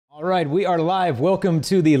right, we are live. Welcome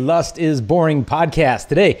to the Lust is Boring podcast.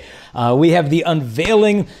 Today, we have the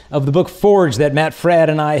unveiling of the book Forged that Matt Fradd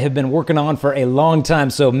and I have been working on for a long time.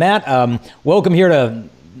 So, Matt, welcome here to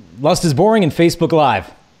Lust is Boring and Facebook Live.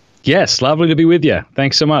 Yes, lovely to be with you.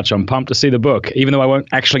 Thanks so much. I'm pumped to see the book. Even though I won't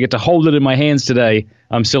actually get to hold it in my hands today,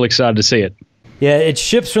 I'm still excited to see it. Yeah, it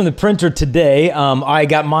ships from the printer today. I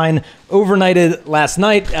got mine overnighted last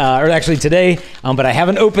night, or actually today, but I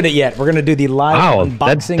haven't opened it yet. We're going to do the live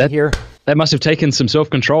unboxing here. That must have taken some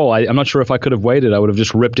self-control. I'm not sure if I could have waited. I would have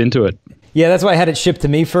just ripped into it. Yeah, that's why I had it shipped to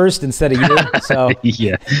me first instead of you. So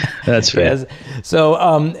yeah, that's fair. Yes. So,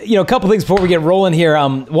 a couple things before we get rolling here.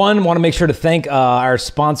 One, want to make sure to thank our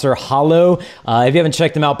sponsor, Hollow. If you haven't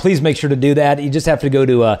checked them out, please make sure to do that. You just have to go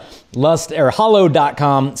to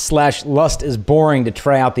hollow.com/lustisboring to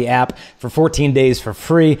try out the app for 14 days for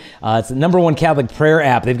free. It's the #1 Catholic prayer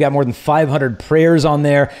app. They've got more than 500 prayers on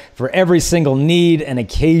there for every single need and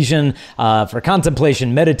occasion, for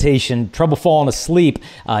contemplation, meditation, trouble falling asleep,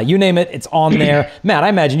 you name it. It's on there. Matt, I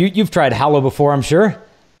imagine you've tried Hollow before, I'm sure.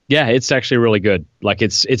 Yeah, it's actually really good. Like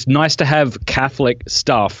it's nice to have Catholic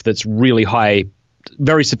stuff that's really high,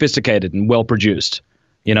 very sophisticated and well produced,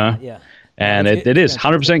 you know? Yeah. And it is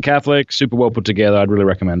 100% Catholic, super well put together. I'd really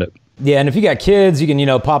recommend it. Yeah, and if you got kids, you can,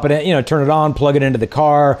 pop it in, turn it on, plug it into the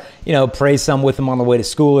car, pray some with them on the way to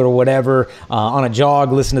school or whatever, on a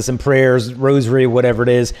jog, listen to some prayers, rosary, whatever it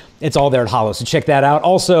is. It's all there at Hollow, so check that out.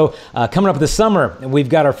 Also, coming up this summer, we've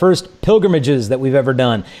got our first pilgrimages that we've ever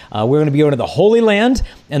done. We're going to be going to the Holy Land,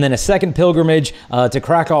 and then a second pilgrimage to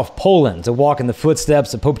Krakow, Poland, to walk in the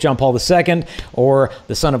footsteps of Pope John Paul II or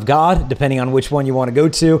the Son of God, depending on which one you want to go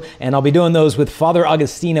to. And I'll be doing those with Father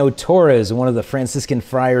Agostino Torres, one of the Franciscan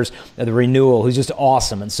friars of the Renewal, who's just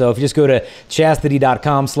awesome. And so if you just go to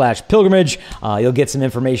chastity.com/pilgrimage, you'll get some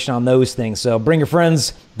information on those things. So bring your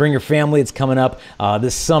friends, bring your family. It's coming up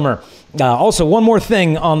this summer. Also, one more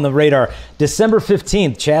thing on the radar. December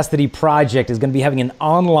 15th, Chastity Project is going to be having an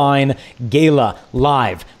online gala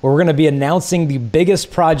live where we're going to be announcing the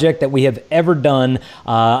biggest project that we have ever done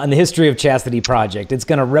in the history of Chastity Project. It's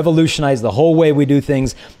going to revolutionize the whole way we do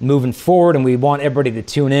things moving forward, and we want everybody to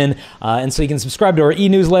tune in. And so you can subscribe to our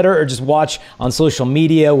e-newsletter or just watch on social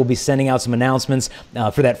media. We'll be sending out some announcements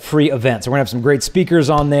for that free event. So we're going to have some great speakers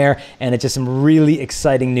on there, and it's just some really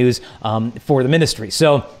exciting news for the ministry.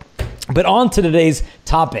 But on to today's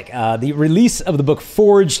topic, the release of the book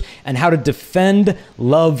Forged and how to defend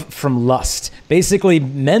love from lust. Basically,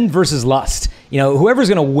 men versus lust. Whoever's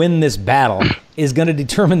going to win this battle is going to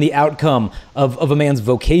determine the outcome of a man's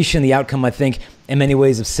vocation, the outcome, I think, in many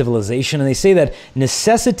ways of civilization. And they say that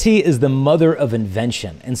necessity is the mother of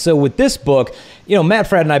invention. And so with this book, Matt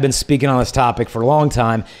Fradd and I have been speaking on this topic for a long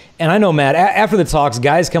time. And I know, Matt, after the talks,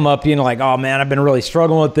 guys come up, like, oh, man, I've been really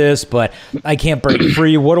struggling with this, but I can't break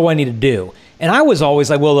free. What do I need to do? And I was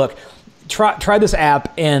always like, well, look, try this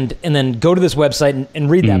app and then go to this website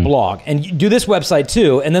and read that blog. And do this website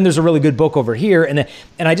too. And then there's a really good book over here. And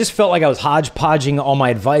I just felt like I was hodgepodging all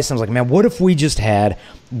my advice. I was like, man, what if we just had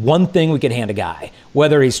one thing we could hand a guy,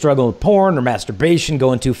 whether he's struggling with porn or masturbation,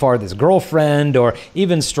 going too far with his girlfriend, or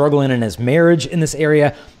even struggling in his marriage in this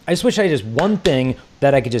area. I just wish I had just one thing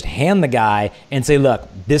that I could just hand the guy and say, look,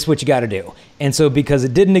 this is what you got to do. And so because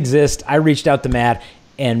it didn't exist, I reached out to Matt,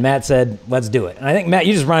 and Matt said, let's do it. And I think, Matt,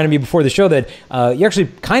 you just reminded me before the show that you actually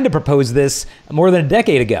kind of proposed this more than a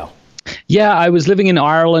decade ago. Yeah, I was living in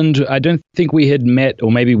Ireland. I don't think we had met,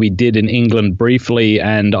 or maybe we did in England briefly,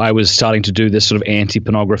 and I was starting to do this sort of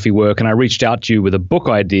anti-pornography work, and I reached out to you with a book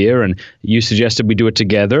idea, and you suggested we do it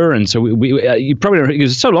together. And so you probably, it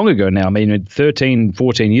was so long ago now, 13,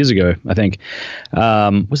 14 years ago, I think.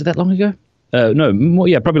 Was it that long ago? No, more,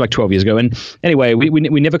 yeah, probably like 12 years ago. And anyway, we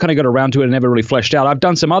never kind of got around to it and never really fleshed out. I've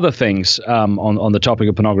done some other things on the topic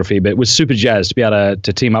of pornography, but was super jazzed to be able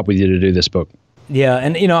to team up with you to do this book. Yeah,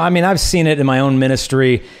 and I've seen it in my own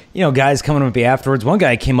ministry, guys coming up with me afterwards. One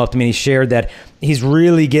guy came up to me and he shared that he's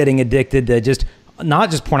really getting addicted to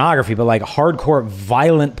not just pornography, but like hardcore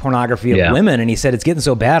violent pornography of women. And he said, it's getting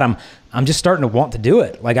so bad, I'm just starting to want to do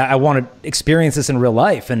it. Like I want to experience this in real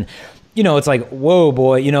life. And it's like, whoa,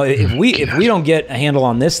 boy, if we don't get a handle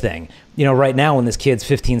on this thing, right now when this kid's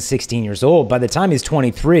 15, 16 years old, by the time he's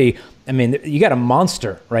 23, you got a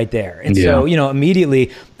monster right there. And so,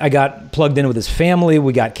 immediately I got plugged in with his family.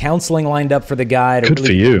 We got counseling lined up for the guy to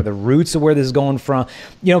really the roots of where this is going from,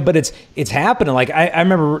 but it's happening. Like I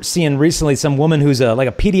remember seeing recently some woman who's like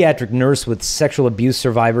a pediatric nurse with sexual abuse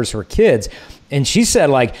survivors for kids. And she said,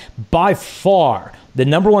 like, by far, the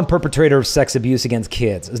 #1 perpetrator of sex abuse against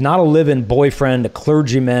kids is not a live-in boyfriend, a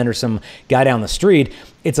clergyman, or some guy down the street.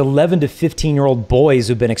 It's 11 to 15-year-old boys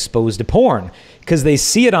who've been exposed to porn because they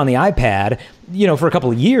see it on the iPad, for a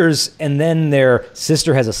couple of years, and then their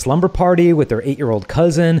sister has a slumber party with their 8-year-old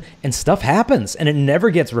cousin, and stuff happens, and it never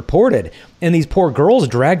gets reported. And these poor girls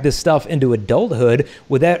drag this stuff into adulthood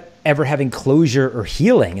without ever having closure or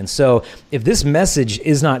healing. And so if this message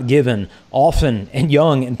is not given often and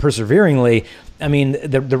young and perseveringly, I mean,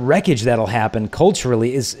 the wreckage that'll happen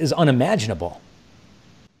culturally is unimaginable.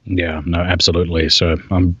 Yeah, no, absolutely. So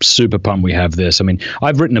I'm super pumped we have this. I mean,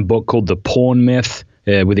 I've written a book called The Porn Myth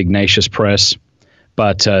with Ignatius Press,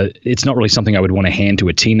 but it's not really something I would want to hand to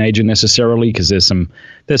a teenager necessarily because there's some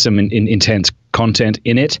intense content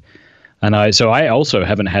in it. And I also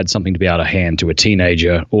haven't had something to be able to hand to a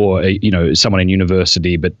teenager or someone in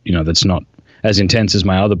university, but that's not as intense as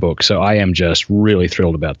my other book. So I am just really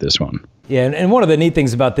thrilled about this one. Yeah, and one of the neat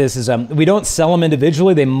things about this is we don't sell them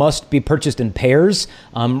individually. They must be purchased in pairs.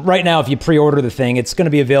 Right now, if you pre-order the thing, it's going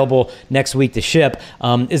to be available next week to ship,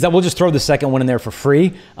 is that we'll just throw the second one in there for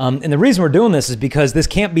free. And the reason we're doing this is because this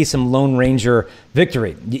can't be some Lone Ranger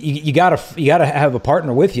victory. You gotta have a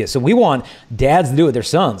partner with you. So we want dads to do it with their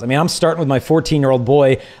sons. I mean, I'm starting with my 14-year-old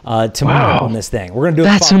boy tomorrow on this thing. We're going to do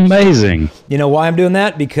it. That's amazing. You know why I'm doing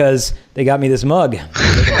that? Because they got me this mug.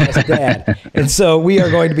 Dad. And so we are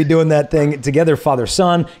going to be doing that thing together,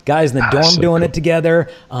 father-son, guys in the dorm doing cool. it together,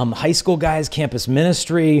 high school guys, campus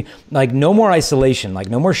ministry, like no more isolation, like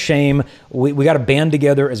no more shame. We got to band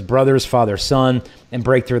together as brothers, father-son, and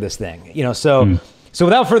break through this thing. So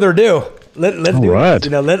without further ado, let's do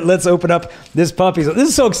it. Let's open up this puppy. So this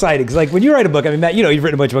is so exciting because, like, when you write a book, I mean, Matt, you've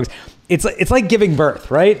written a bunch of books. It's like giving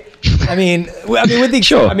birth, right? I mean, with the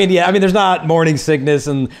sure. There's not morning sickness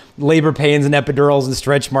and labor pains and epidurals and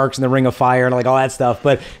stretch marks and the ring of fire and like all that stuff.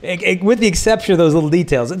 But with the exception of those little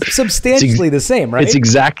details, it's substantially the same, right? It's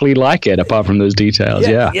exactly like it, apart from those details.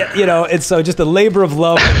 Yeah. And so just a labor of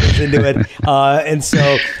love into it. And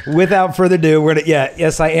so without further ado,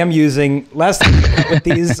 yes, I am using last time with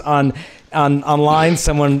these online.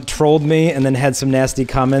 Someone trolled me and then had some nasty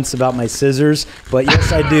comments about my scissors, but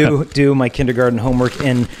yes, I do my kindergarten homework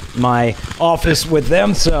in my office with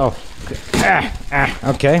them. So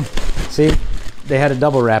okay, see, they had to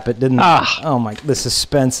double wrap it, didn't they? Oh my, the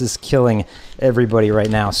suspense is killing everybody right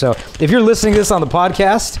now. So if you're listening to this on the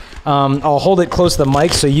podcast, I'll hold it close to the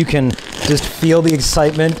mic so you can just feel the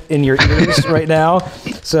excitement in your ears right now.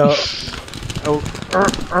 So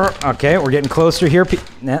okay, we're getting closer here.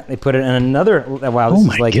 They put it in another. Wow,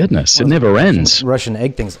 this is like goodness, it never ends. Russian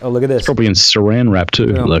egg things. Oh, look at this. Probably in saran wrap too.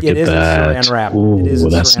 Look at that. It is saran wrap. Ooh,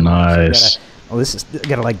 that's nice.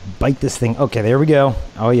 Gotta like bite this thing. Okay, there we go.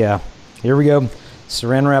 Oh yeah, here we go.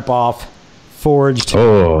 Saran wrap off. Forged.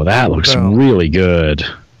 Oh, that looks really good.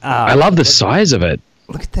 I love the size of it.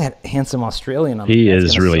 Look at that handsome Australian. He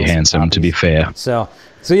is really handsome, to be fair. So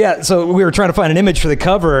we were trying to find an image for the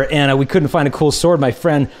cover, and we couldn't find a cool sword. My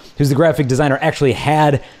friend, who's the graphic designer, actually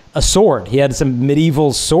had a sword. He had some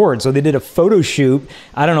medieval sword, so they did a photo shoot.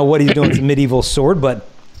 I don't know what he's doing with a medieval sword, but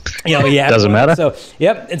doesn't matter. So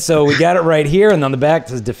and so we got it right here, and on the back it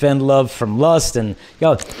says "Defend Love from Lust," and you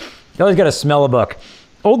always got to smell a book.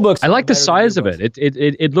 Old books. I like the size of it.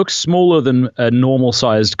 It looks smaller than a normal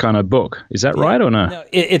sized kind of book. Is that right or no? No,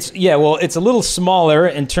 it's a little smaller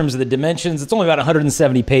in terms of the dimensions. It's only about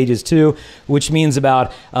 170 pages too, which means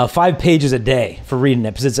about 5 pages a day for reading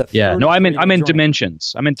it. Because it's I meant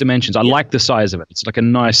dimensions. I like the size of it. It's like a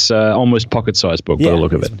nice, almost pocket sized book by the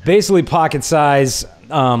look of it. Basically pocket size.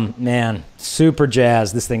 Man, super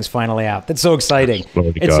jazzed. This thing's finally out. That's so exciting.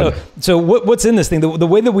 So what's in this thing? The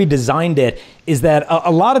way that we designed it is that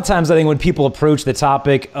a lot of times I think when people approach the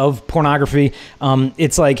topic of pornography,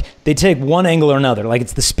 it's like they take one angle or another. Like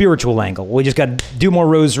it's the spiritual angle. We just got to do more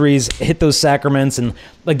rosaries, hit those sacraments, and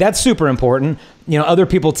like that's super important. Other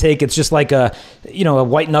people take it's just like a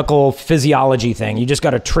white knuckle physiology thing. You just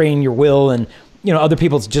got to train your will, and other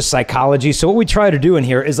people, it's just psychology. So what we try to do in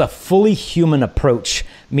here is a fully human approach,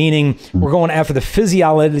 meaning we're going after the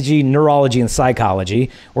physiology, neurology, and psychology.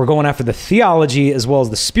 We're going after the theology as well as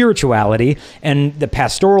the spirituality and the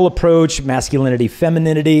pastoral approach, masculinity,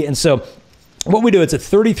 femininity. And so what we do, it's a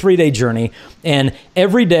 33-day journey, and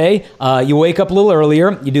every day you wake up a little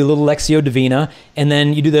earlier, you do a little Lectio Divina, and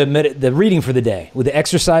then you do the reading for the day with the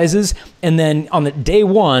exercises, and then on the day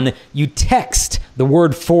one, you text the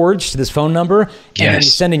word forged to this phone number, and then you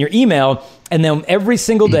send in your email, And then every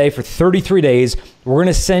single day for 33 days, we're going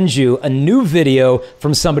to send you a new video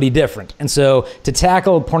from somebody different. And so to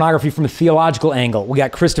tackle pornography from a theological angle, we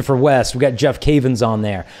got Christopher West, we got Jeff Cavins on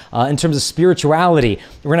there. In terms of spirituality,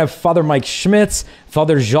 we're going to have Father Mike Schmitz,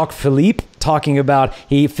 Father Jacques Philippe, talking about,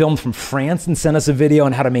 he filmed from France and sent us a video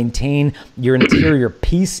on how to maintain your interior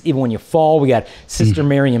peace even when you fall. We got Sister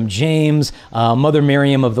Miriam James, Mother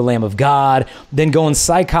Miriam of the Lamb of God. Then going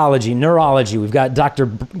psychology, neurology. We've got Dr.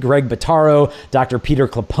 Greg Bottaro, Dr. Peter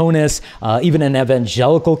Klaponis, even an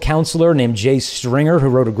evangelical counselor named Jay Stringer, who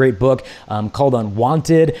wrote a great book called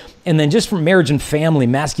Unwanted. And then just from marriage and family,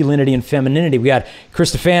 masculinity and femininity, we got Chris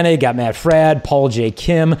Stefani, got Matt Fradd, Paul J.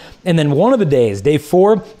 Kim. And then one of the days, day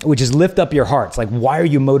 4, which is lift up your hearts. Like, why are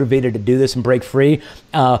you motivated to do this and break free?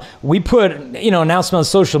 We put, announcement on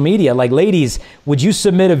social media, like, ladies, would you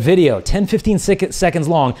submit a video, 10, 15 seconds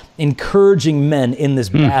long, encouraging men in this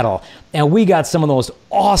battle? And we got some of the most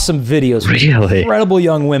awesome videos from incredible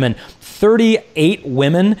young women, 38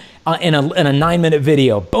 women in a 9-minute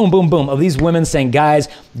video, boom, boom, boom, of these women saying, guys,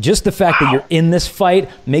 just the fact that you're in this fight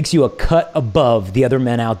makes you a cut above the other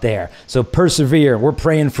men out there. So persevere. We're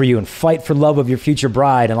praying for you and fight for love of your future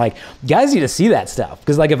bride. And like, guys need to see that stuff.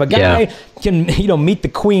 Because like, if a guy can, meet the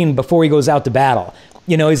queen before he goes out to battle,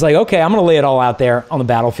 he's like, okay, I'm going to lay it all out there on the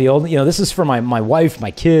battlefield. This is for my wife,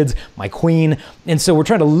 my kids, my queen. And so we're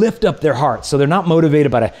trying to lift up their hearts so they're not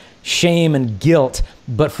motivated by the shame and guilt,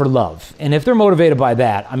 but for love. And if they're motivated by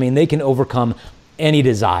that, they can overcome any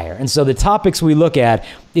desire. And so the topics we look at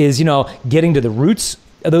is, getting to the roots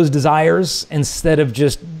of those desires instead of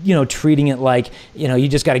just, treating it like, you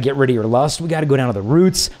just got to get rid of your lust. We got to go down to the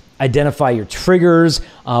roots, identify your triggers.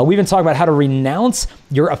 We even talk about how to renounce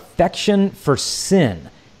your affection for sin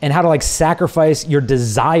and how to sacrifice your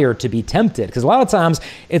desire to be tempted. Because a lot of times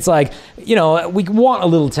it's like, we want a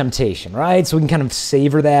little temptation, right? So we can kind of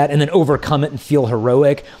savor that and then overcome it and feel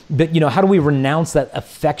heroic. But, how do we renounce that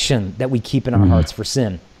affection that we keep in our hearts for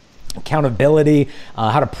sin? Accountability,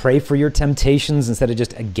 how to pray for your temptations instead of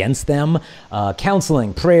just against them,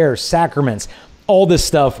 counseling, prayer, sacraments. All this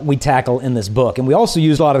stuff we tackle in this book. And we also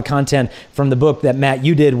use a lot of the content from the book that, Matt,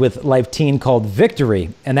 you did with Life Teen called Victory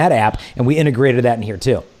and that app, and we integrated that in here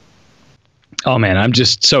too. Oh man, I'm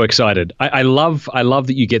just so excited. I love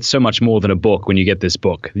that you get so much more than a book when you get this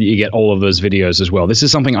book. You get all of those videos as well. This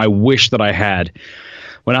is something I wish that I had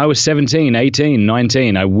when I was 17, 18,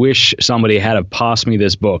 19. I wish somebody had have passed me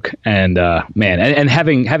this book. And and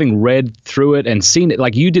having read through it and seen it,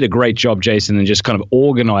 like you did a great job, Jason, in just kind of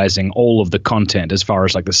organizing all of the content as far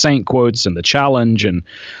as like the saint quotes and the challenge and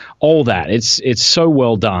all that. It's so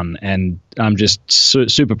well done, and I'm just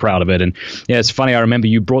super proud of it. And yeah, it's funny. I remember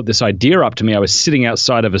you brought this idea up to me. I was sitting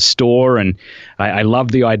outside of a store, and I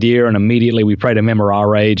loved the idea. And immediately we prayed a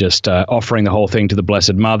memorare, just offering the whole thing to the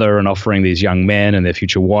Blessed Mother and offering these young men and their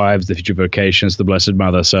future wives, their future vocations to the Blessed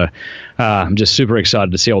Mother. So I'm just super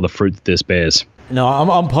excited to see all the fruit that this bears. No,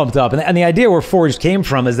 I'm pumped up. And the idea where Forged came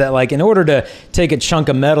from is that, like, in order to take a chunk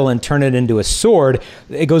of metal and turn it into a sword,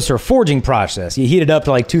 it goes through a forging process. You heat it up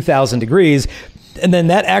to like 2,000 degrees. And then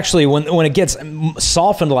that actually, when it gets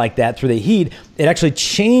softened like that through the heat, it actually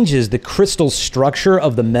changes the crystal structure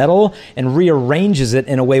of the metal and rearranges it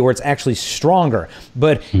in a way where it's actually stronger.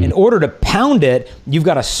 But in order to pound it, you've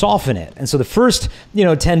got to soften it. And so the first,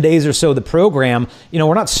 10 days or so of the program,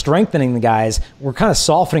 we're not strengthening the guys. We're kind of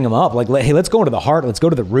softening them up. Like, hey, let's go into the heart. Let's go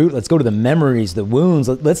to the root. Let's go to the memories, the wounds.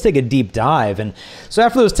 Let's take a deep dive. And so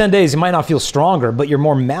after those 10 days, you might not feel stronger, but you're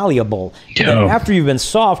more malleable. After you've been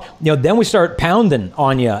soft, then we start pounding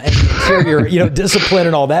on you and your discipline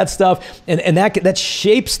and all that stuff. And that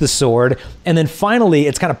shapes the sword. And then finally,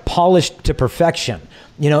 it's kind of polished to perfection.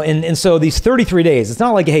 And so these 33 days, it's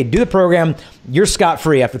not like, hey, do the program, you're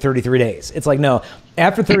scot-free after 33 days. It's like, no,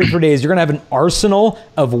 after 33 days, you're going to have an arsenal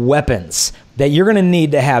of weapons that you're going to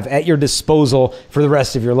need to have at your disposal for the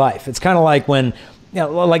rest of your life. It's kind of like when,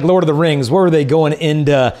 like Lord of the Rings, where were they going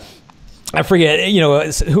into... I forget,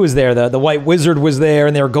 who was there? The White Wizard was there,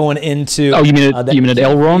 and they were going into... Oh, you mean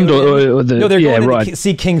Elrond? Or the, no, they're going to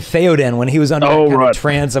see King Theoden when he was under the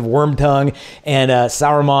trance of Wormtongue and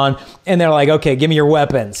Sauron, and they're like, okay, give me your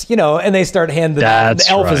weapons, and they start handing... The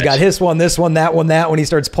elf has got this one, that one, that one. He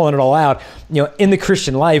starts pulling it all out. In the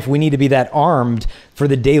Christian life, we need to be that armed for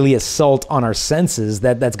the daily assault on our senses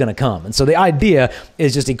that's going to come. And so the idea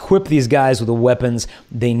is just equip these guys with the weapons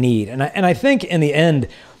they need. And I think in the end...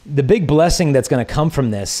 the big blessing that's going to come from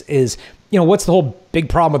this is what's the whole big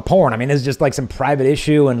problem with porn? I mean, is it just like some private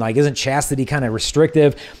issue, and like, isn't chastity kind of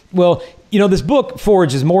restrictive? Well, this book,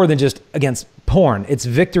 Forged, is more than just against porn. It's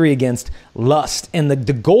victory against lust. And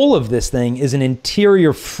the goal of this thing is an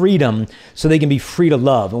interior freedom so they can be free to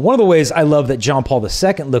love. And one of the ways I love that John Paul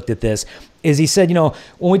II looked at this is he said,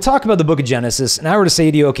 when we talk about the book of Genesis, and I were to say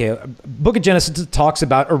to you, okay, book of Genesis talks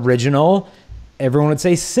about original, everyone would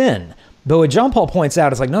say sin. But what John Paul points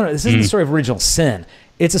out is like, no, this isn't the story of original sin.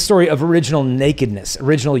 It's a story of original nakedness,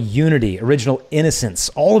 original unity, original innocence,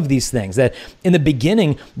 all of these things. That in the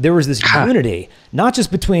beginning, there was this unity, not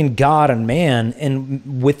just between God and man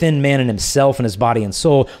and within man and himself and his body and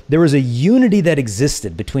soul. There was a unity that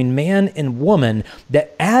existed between man and woman,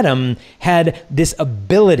 that Adam had this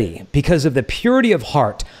ability, because of the purity of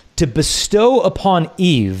heart, to bestow upon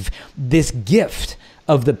Eve this gift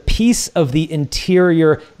of the peace of the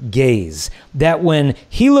interior gaze. That when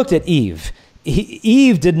he looked at Eve,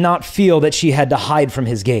 Eve did not feel that she had to hide from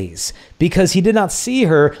his gaze, because he did not see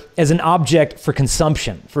her as an object for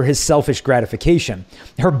consumption, for his selfish gratification.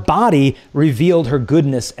 Her body revealed her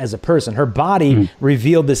goodness as a person. Her body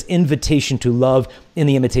revealed this invitation to love in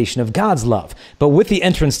the imitation of God's love. But with the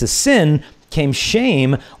entrance to sin came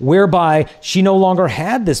shame, whereby she no longer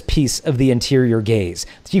had this piece of the interior gaze.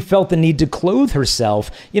 She felt the need to clothe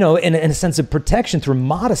herself, in a sense of protection through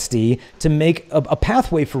modesty, to make a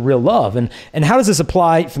pathway for real love. And how does this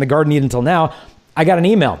apply from the Garden of Eden until now? I got an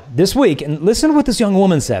email this week, and listen to what this young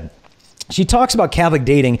woman said. She talks about Catholic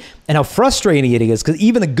dating and how frustrating it is, because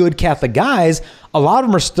even the good Catholic guys, a lot of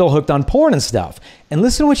them are still hooked on porn and stuff. And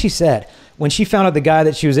listen to what she said. When she found out the guy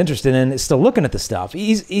that she was interested in is still looking at the stuff,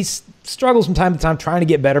 he struggles from time to time trying to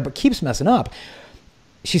get better, but keeps messing up.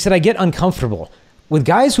 She said, I get uncomfortable with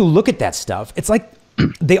guys who look at that stuff. It's like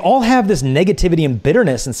they all have this negativity and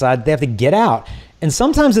bitterness inside they have to get out. And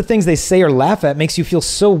sometimes the things they say or laugh at makes you feel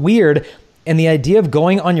so weird. And the idea of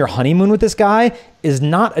going on your honeymoon with this guy is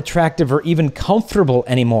not attractive or even comfortable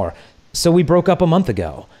anymore. So we broke up a month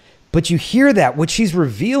ago. But you hear that, what she's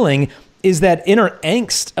revealing is that inner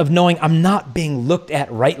angst of knowing I'm not being looked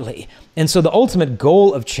at rightly. And so the ultimate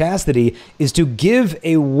goal of chastity is to give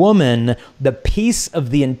a woman the peace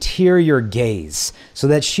of the interior gaze, so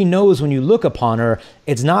that she knows when you look upon her,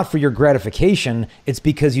 it's not for your gratification, it's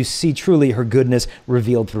because you see truly her goodness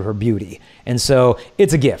revealed through her beauty. And so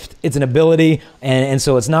it's a gift, it's an ability, and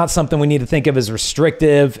so it's not something we need to think of as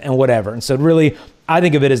restrictive and whatever. And so really, I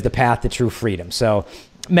think of it as the path to true freedom. So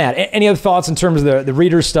Matt, any other thoughts in terms of the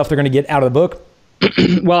readers' stuff they're going to get out of the book?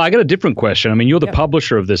 Well, I got a different question. I mean, you're the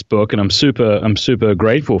publisher of this book, and I'm super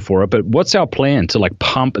grateful for it. But what's our plan to like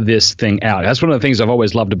pump this thing out? That's one of the things I've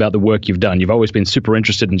always loved about the work you've done. You've always been super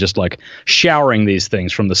interested in just like showering these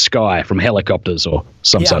things from the sky, from helicopters or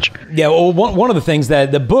some such. Yeah. Well, one of the things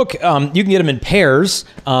that the book, you can get them in pairs,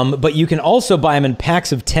 but you can also buy them in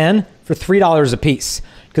packs of 10 for $3 a piece.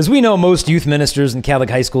 Because we know most youth ministers and Catholic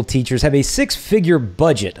high school teachers have a 6-figure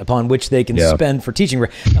budget upon which they can spend for teaching.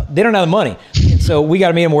 They don't have the money. And so we got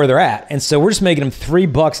to meet them where they're at. And so we're just making them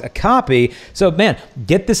 $3 a copy. So, man,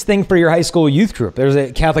 get this thing for your high school youth group. There's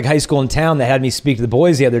a Catholic high school in town that had me speak to the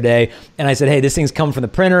boys the other day. And I said, hey, this thing's coming from the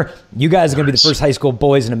printer. You guys are going to be the first high school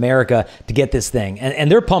boys in America to get this thing. And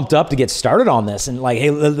they're pumped up to get started on this. And like,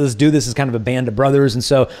 hey, let's do this as kind of a band of brothers. And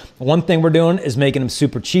so one thing we're doing is making them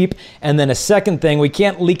super cheap. And then a second thing, we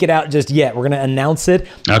can't leak it out just yet. We're going to announce it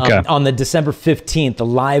on the December 15th, the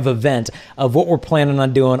live event of what we're planning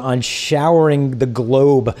on doing on showering the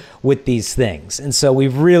globe with these things. And so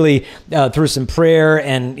we've really, through some prayer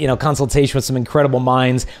and consultation with some incredible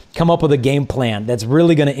minds, come up with a game plan that's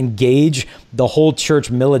really going to engage the whole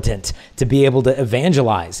church militant to be able to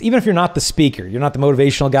evangelize. Even if you're not the speaker, you're not the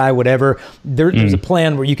motivational guy, whatever, there's a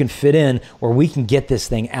plan where you can fit in, where we can get this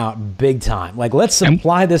thing out big time. Like, let's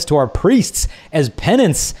supply this to our priests as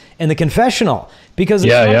penance in the confessional, because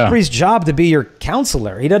it's not a priest's job to be your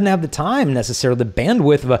counselor. He doesn't have the time necessarily, the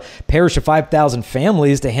bandwidth of a parish of 5,000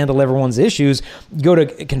 families to handle everyone's issues. Go to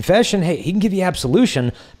confession, hey, he can give you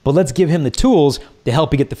absolution, but let's give him the tools to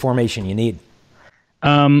help you get the formation you need.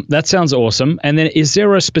 That sounds awesome. And then is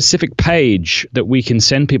there a specific page that we can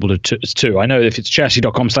send people to? I know if it's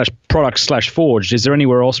chastity.com/product/forged, is there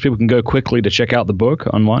anywhere else people can go quickly to check out the book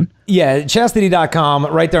online? Yeah, chastity.com,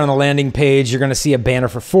 right there on the landing page, you're going to see a banner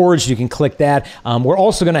for Forged. You can click that. We're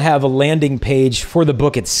also going to have a landing page for the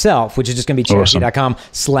book itself, which is just going to be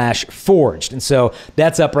chastity.com/forged. And so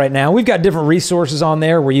that's up right now. We've got different resources on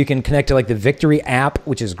there where you can connect to like the Victory app,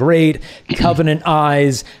 which is great, Covenant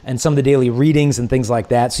Eyes, and some of the daily readings and things like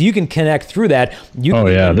that. So you can connect through that.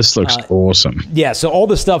 This looks awesome. Yeah, so all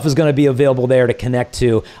the stuff is going to be available there to connect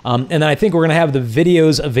to. And then I think we're going to have the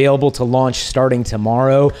videos available to launch starting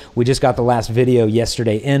tomorrow. We just got the last video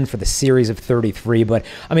yesterday in for the series of 33. But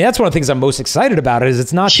I mean, that's one of the things I'm most excited about is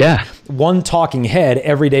it's not just one talking head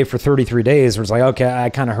every day for 33 days where it's like, okay, I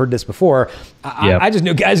kind of heard this before. I just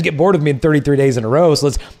knew guys get bored of me in 33 days in a row. So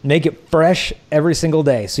let's make it fresh every single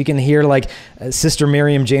day. So you can hear like Sister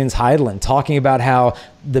Miriam James Heidland talking about how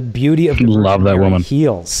the beauty of the Love that woman.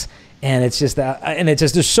 heals. And it's just that, and it's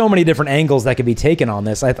just, there's so many different angles that could be taken on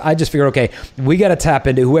this. I just figured, okay, we got to tap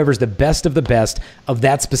into whoever's the best of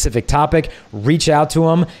that specific topic, reach out to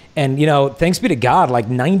them. And, you know, thanks be to God, like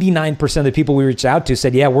 99% of the people we reached out to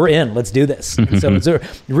said, yeah, we're in, let's do this. So it's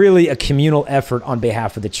really a communal effort on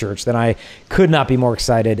behalf of the church that I could not be more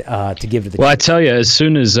excited to give to the church. Well, I tell you, as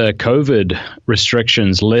soon as COVID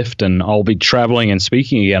restrictions lift and I'll be traveling and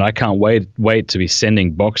speaking again, I can't wait to be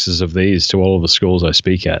sending boxes of these to all of the schools I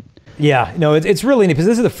speak at. Yeah, no, it's really neat because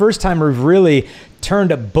this is the first time we've really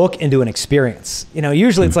turned a book into an experience. You know,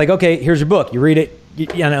 usually it's like, okay, here's your book. You read it, you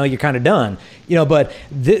know, you're kind of done. You know, but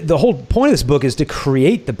the whole point of this book is to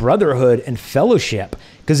create the brotherhood and fellowship.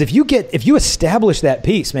 Because if you establish that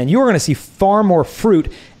piece, man, you are going to see far more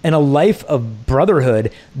fruit and a life of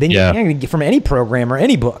brotherhood than you can get from any program or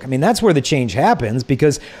any book. I mean, that's where the change happens,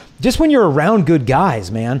 because just when you're around good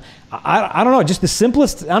guys, man, I don't know, just the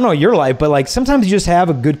simplest, I don't know your life, but like sometimes you just have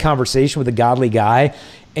a good conversation with a godly guy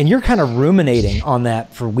and you're kind of ruminating on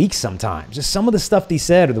that for weeks sometimes. Just some of the stuff they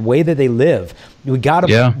said or the way that they live. We got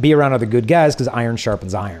to be around other good guys because iron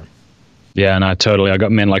sharpens iron. Yeah, no, totally. I got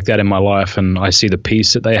men like that in my life, and I see the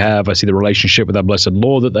peace that they have. I see the relationship with our blessed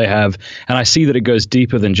Lord that they have, and I see that it goes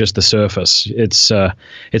deeper than just the surface. It's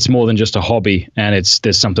more than just a hobby, and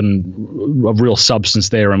there's something of real substance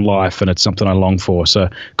there in life, and it's something I long for. So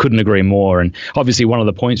couldn't agree more. And obviously, one of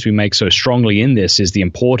the points we make so strongly in this is the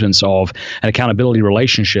importance of an accountability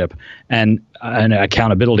relationship. And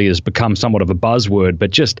accountability has become somewhat of a buzzword,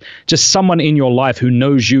 but just someone in your life who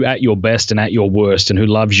knows you at your best and at your worst, and who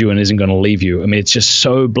loves you and isn't going to leave you. I mean, it's just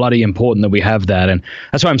so bloody important that we have that. And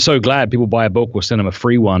that's why I'm so glad people buy a book. We'll send them a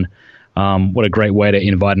free one. What a great way to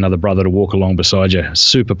invite another brother to walk along beside you.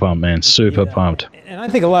 Super pumped, man. Super pumped. And I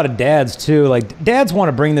think a lot of dads too, like dads want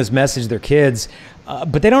to bring this message to their kids,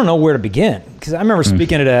 but they don't know where to begin. Because I remember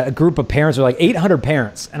speaking at a group of parents, or like 800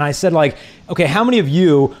 parents, and I said, like, okay, how many of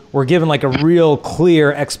you were given like a real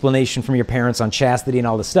clear explanation from your parents on chastity and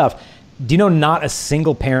all this stuff? Do you know not a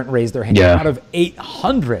single parent raised their hand out of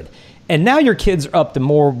 800? And now your kids are up to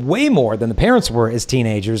way more than the parents were as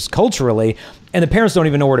teenagers culturally, and the parents don't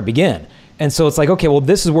even know where to begin. And so it's like, okay, well,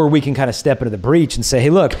 this is where we can kind of step into the breach and say, hey,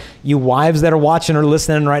 look, you wives that are watching or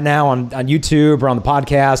listening right now on YouTube or on the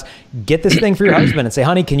podcast, get this thing for your husband and say,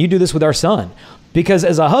 honey, can you do this with our son? Because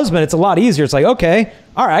as a husband, it's a lot easier. It's like, okay,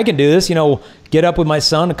 all right, I can do this. You know, get up with my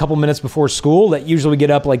son a couple minutes before school. That usually we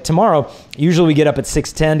get up like tomorrow. Usually we get up at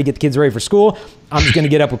 6:10 to get the kids ready for school. I'm just going to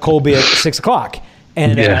get up with Colby at 6 o'clock.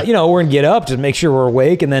 And, you know, we're going to get up, just make sure we're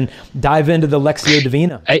awake, and then dive into the Lectio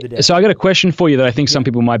Divina. So I got a question for you that I think some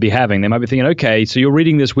people might be having. They might be thinking, okay, so you're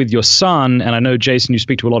reading this with your son, and I know, Jason, you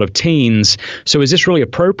speak to a lot of teens. So is this really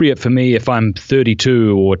appropriate for me if I'm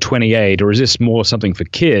 32 or 28, or is this more something for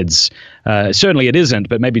kids? Certainly it isn't,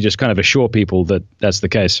 but maybe just kind of assure people that that's the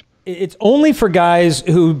case. It's only for guys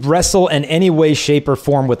who wrestle in any way, shape, or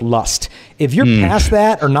form with lust. If you're past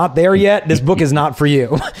that or not there yet, this book is not for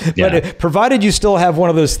you. But provided you still have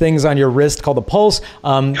one of those things on your wrist called the pulse,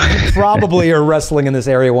 you probably are wrestling in this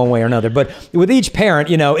area one way or another. But with each parent,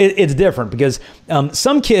 you know, it's different because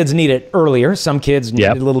some kids need it earlier. Some kids need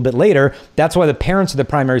it a little bit later. That's why the parents are the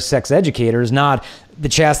primary sex educators, not the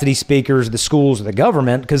chastity speakers, the schools, or the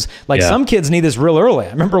government, because like some kids need this real early.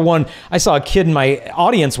 I remember I saw a kid in my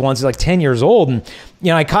audience once, he's like 10 years old, and you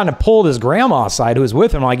know, I kind of pulled his grandma aside who was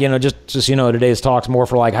with him, like, you know, just you know, today's talk's more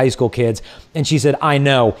for like high school kids, and she said, I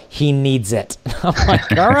know, he needs it. I'm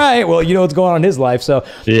like, all right, well, you know what's going on in his life, so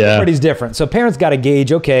everybody's different. So parents got to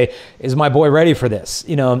gauge, okay, is my boy ready for this?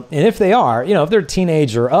 You know, and if they are, you know, if they're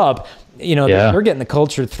teenage or up, you know, they're getting the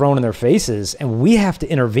culture thrown in their faces, and we have to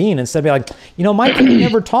intervene instead of be like, you know, my kid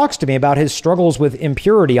never talks to me about his struggles with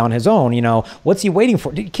impurity on his own. You know, what's he waiting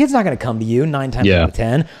for? Kid's not going to come to you 9 times out of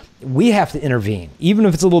 10. we have to intervene, even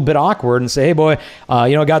if it's a little bit awkward, and say, hey, boy,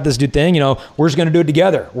 I got this dude thing, we're just going to do it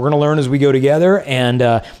together. We're going to learn as we go together. And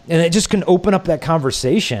it just can open up that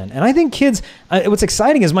conversation. And I think kids, what's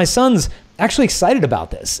exciting is my son's actually excited about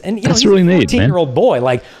this. And that's he's really a neat, 14-year-old boy.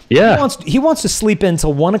 Like, he wants to sleep in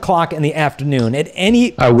till 1 o'clock in the afternoon at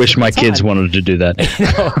any I wish my kids wanted to do that.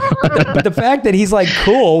 But the fact that he's like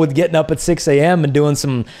cool with getting up at 6 a.m. and doing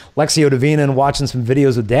some Lectio Divina and watching some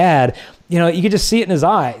videos with dad, you could just see it in his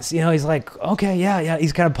eyes. He's like, okay, yeah.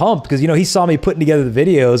 He's kind of pumped because, he saw me putting together the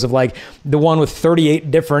videos of like the one with 38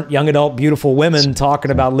 different young adult, beautiful women talking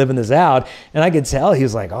about living this out. And I could tell he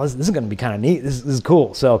was like, oh, this is going to be kind of neat. This is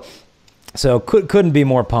cool. So couldn't be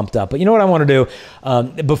more pumped up. But you know what I want to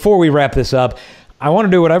do before we wrap this up? I want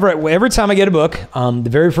to do whatever. Every time I get a book, the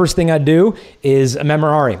very first thing I do is a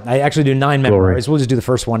memorare. I actually do 9 memoraries. We'll just do the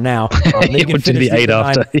first one now. You can finish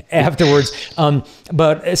the 8 afterwards.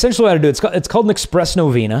 But essentially what I do, it's called an Express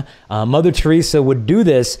Novena. Mother Teresa would do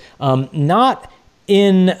this not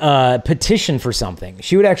in petition for something.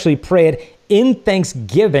 She would actually pray it in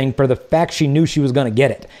thanksgiving for the fact she knew she was going to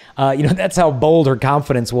get it. That's how bold her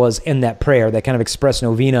confidence was in that prayer, that kind of Express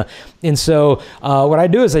Novena. And so what I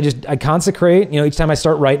do is I consecrate, each time I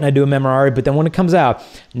start writing, I do a memorare, but then when it comes out,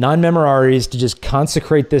 9 memoraries to just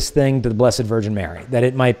consecrate this thing to the Blessed Virgin Mary, that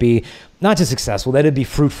it might be not just successful, that it'd be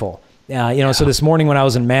fruitful. So this morning when I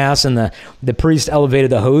was in Mass and the priest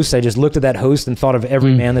elevated the host, I just looked at that host and thought of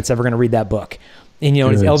every man that's ever going to read that book. And,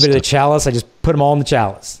 when he's elevated the chalice, I just put them all in the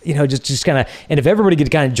chalice, just kind of, and if everybody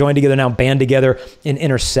could kind of join together now, band together in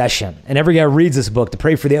intercession, and every guy reads this book to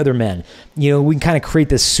pray for the other men, we can kind of create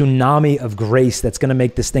this tsunami of grace that's going to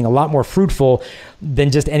make this thing a lot more fruitful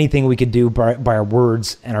than just anything we could do by our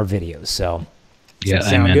words and our videos. So, does that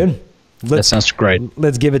sound good? That sounds great.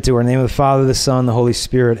 Let's give it to her. In the name of the Father, the Son, the Holy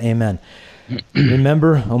Spirit. Amen.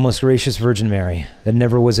 Remember, O most gracious Virgin Mary, that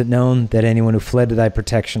never was it known that anyone who fled to thy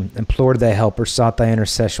protection, implored thy help, or sought thy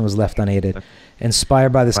intercession was left unaided.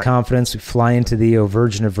 Inspired by this confidence, we fly into thee, O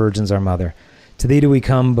Virgin of Virgins, our Mother. To thee do we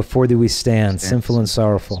come, before thee we stand, sinful and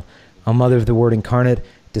sorrowful. O Mother of the Word incarnate,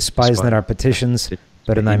 despise not our petitions,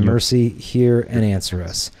 but in thy mercy hear and answer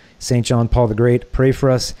us. St. John Paul the Great, pray for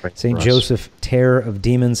us. St. Joseph, terror of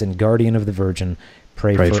demons and guardian of the Virgin,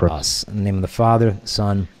 pray for us. In the name of the Father,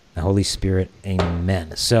 Son, the Holy Spirit.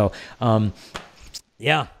 Amen. So,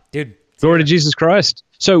 dude. Glory to Jesus Christ.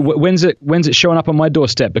 So when's it showing up on my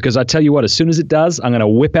doorstep? Because I tell you what, as soon as it does, I'm going to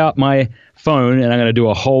whip out my phone and I'm going to do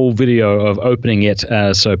a whole video of opening it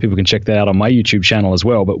so people can check that out on my YouTube channel as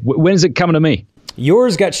well. But when is it coming to me?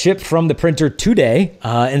 Yours got shipped from the printer today,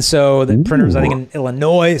 and so the printer's, I think, in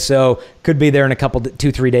Illinois, so could be there in a couple,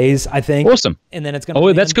 2-3 days, I think. Awesome. And then it's going to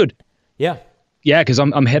Oh, that's good. Yeah. Yeah, because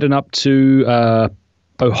I'm heading up to...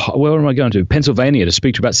 where am I going to? Pennsylvania to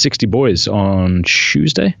speak to about 60 boys on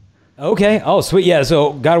Tuesday. Okay. Oh, sweet. Yeah.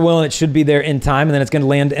 So God willing, it should be there in time, and then it's going to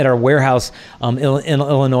land at our warehouse in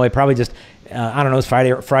Illinois, probably just, I don't know, it's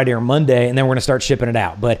Friday or Monday, and then we're going to start shipping it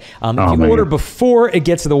out. But if you order before it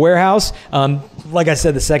gets to the warehouse, like I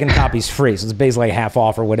said, the second copy's free, so it's basically like half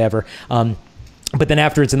off or whatever. But then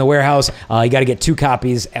after it's in the warehouse, you got to get 2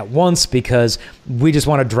 copies at once because we just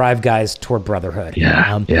want to drive guys toward brotherhood.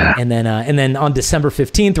 Yeah. And then on December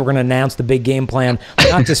 15th, we're going to announce the big game plan,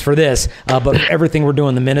 not just for this, but for everything we're doing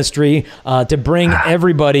in the ministry, to bring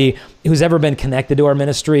everybody who's ever been connected to our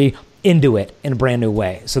ministry into it in a brand new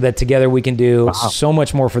way, so that together we can do so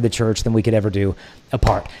much more for the church than we could ever do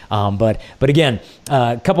apart. But again,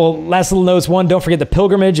 a couple last little notes. One, don't forget the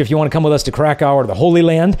pilgrimage. If you want to come with us to Krakow or the Holy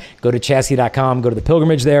Land, go to chastity.com, go to the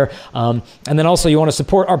pilgrimage there. And then also you want to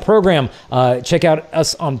support our program, check out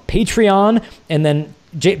us on Patreon, and then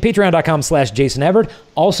patreon.com/Jason Evert.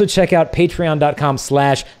 Also check out patreon.com/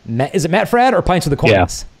 is it Matt Fradd or Pints with the Coins?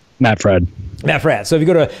 Yeah, Matt Fradd. Matt Fradd. So if you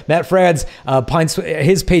go to Matt Fradd's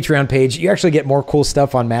his Patreon page, you actually get more cool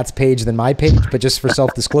stuff on Matt's page than my page, but just for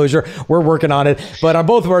self-disclosure, we're working on it. But on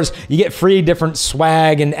both of ours, you get free different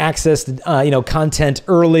swag and access to content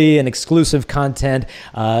early and exclusive content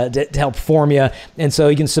to help form you. And so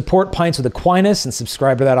you can support Pints with Aquinas and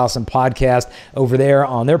subscribe to that awesome podcast over there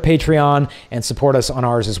on their Patreon and support us on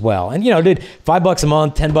ours as well. And, dude, $5 a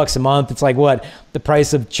month, $10 a month, it's like what? The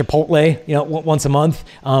price of Chipotle, once a month.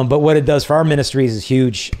 But what it does for our ministries is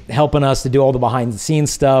huge, helping us to do all the behind the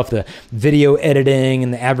scenes stuff, the video editing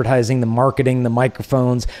and the advertising, the marketing, the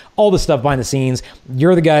microphones, all the stuff behind the scenes.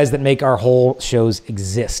 You're the guys that make our whole shows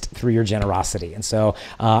exist through your generosity. And so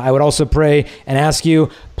I would also pray and ask you,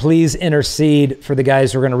 please intercede for the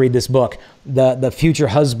guys who are going to read this book. The future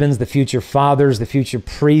husbands, the future fathers, the future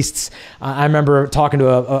priests. I remember talking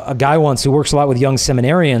to a guy once who works a lot with young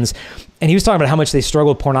seminarians, and he was talking about how much they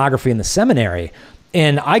struggle with pornography in the seminary.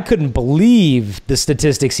 And I couldn't believe the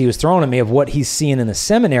statistics he was throwing at me of what he's seeing in the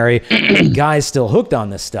seminary. The guy's still hooked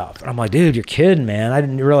on this stuff. And I'm like, dude, you're kidding, man. I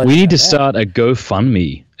didn't realize. We need to start a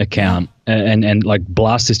GoFundMe account and like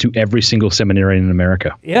blast this to every single seminarian in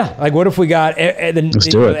America. Yeah. Like, what if we got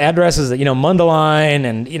the addresses that, Mundelein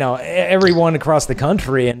and, everyone across the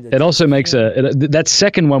country. And it also makes that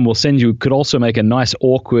second one we'll send you could also make a nice,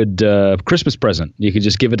 awkward Christmas present. You could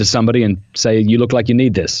just give it to somebody and say, you look like you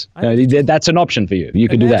need this. That's an option for you. You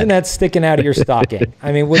could do that. Imagine that sticking out of your stocking.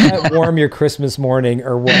 I mean, would that warm your Christmas morning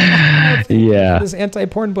or what? Yeah. This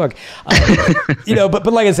anti-porn book.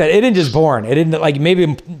 But like I said, it isn't just porn. It isn't like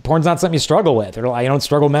maybe porn's not something you struggle with, or I don't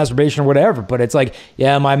struggle with masturbation or whatever, but it's like,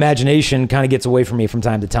 yeah, my imagination kind of gets away from me from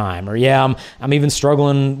time to time, or yeah, I'm even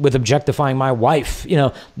struggling with objectifying my wife.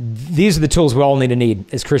 These are the tools we all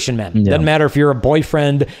need as Christian men. Yeah. Doesn't matter if you're a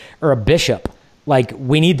boyfriend or a bishop. Like,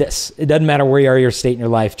 we need this. It doesn't matter where you are, your state in your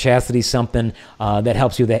life. Chastity is something that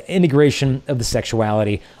helps you with that integration of the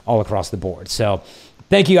sexuality all across the board. So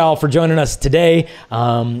thank you all for joining us today.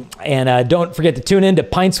 And don't forget to tune in to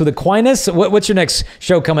Pints with Aquinas. What's your next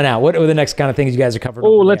show coming out? What are the next kind of things you guys are covering?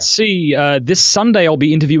 Oh, let's see. This Sunday, I'll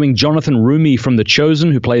be interviewing Jonathan Rumi from The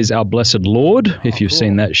Chosen, who plays our Blessed Lord, if you've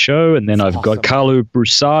seen that show. And then I've got Carlo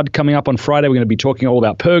Broussard coming up on Friday. We're going to be talking all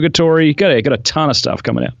about purgatory. Got a ton of stuff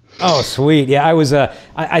coming out. Oh, sweet. Yeah,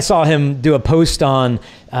 I saw him do a post on,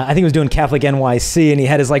 I think he was doing Catholic NYC, and he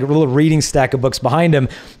had his like little reading stack of books behind him,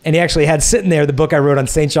 and he actually had sitting there the book I wrote on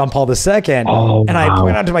St. John Paul II. Oh, and I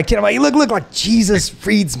pointed out to my kid, I'm like, look like Jesus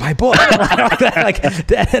reads my book.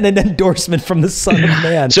 And an endorsement from the Son of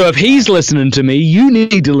Man. So if he's listening to me, you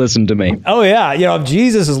need to listen to me. Oh, yeah. If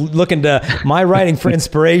Jesus is looking to my writing for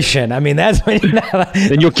inspiration, I mean, that's when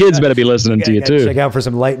then your kids better be listening to you too. Check out for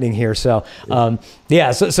some lightning here. So,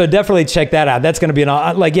 so definitely check that out. That's going to be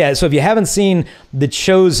so if you haven't seen The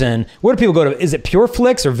Chosen, where do people go to? Is it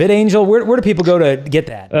PureFlix or VidAngel? Where do people go to get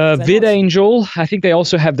that? VidAngel. I think they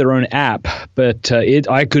also have their own app, but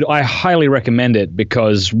I highly recommend it,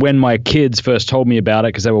 because when my kids first told me about it,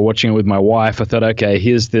 because they were watching it with my wife, I thought, okay,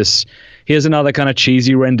 here's another kind of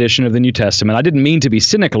cheesy rendition of the New Testament. I didn't mean to be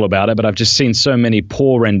cynical about it, but I've just seen so many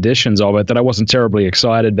poor renditions of it that I wasn't terribly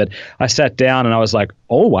excited. But I sat down and I was like,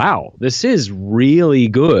 oh, wow, this is really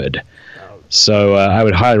good. So I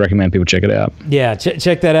would highly recommend people check it out. Yeah,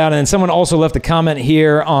 check that out. And then someone also left a comment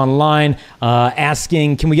here online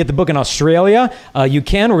asking, can we get the book in Australia? You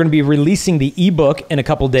can. We're going to be releasing the ebook in a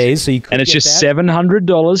couple days. So you could, and it's just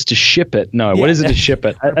 $700 to ship it. No, what is it to ship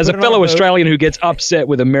it? As a fellow Australian who gets upset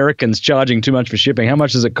with Americans charging too much for shipping, how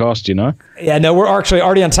much does it cost, Yeah, no, we're actually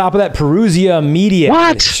already on top of that. Perusia Media.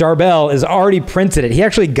 What? Charbel has already printed it. He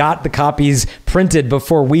actually got the copies printed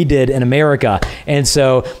before we did in America. And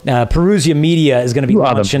so Perusia Media is going to be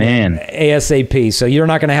launching ASAP. So you're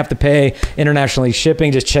not going to have to pay internationally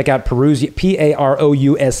shipping. Just check out Perusia,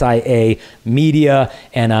 P-A-R-O-U-S-I-A Media,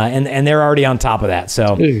 and they're already on top of that.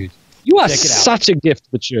 So dude, you are such a gift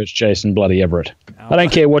to the church, Jason Bloody Everett. I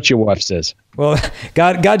don't care what your wife says. Well,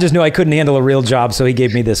 God just knew I couldn't handle a real job, so he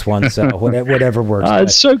gave me this one. So whatever works.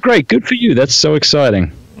 It's so great. Good for you. That's so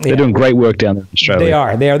exciting. They're doing great work down there in Australia.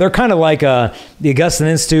 They are. They're kind of like the Augustine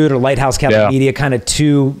Institute or Lighthouse Catholic Media, kind of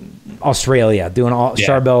to Australia.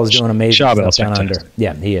 Charbel is doing amazing stuff down under.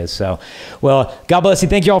 Yeah, he is. So, well, God bless you.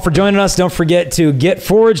 Thank you all for joining us. Don't forget to get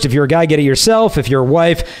forged. If you're a guy, get it yourself. If you're a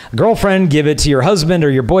wife, a girlfriend, give it to your husband or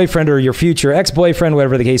your boyfriend or your future ex-boyfriend,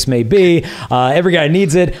 whatever the case may be. Every guy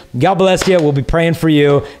needs it. God bless you. We'll be praying for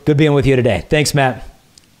you. Good being with you today. Thanks, Matt.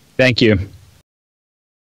 Thank you.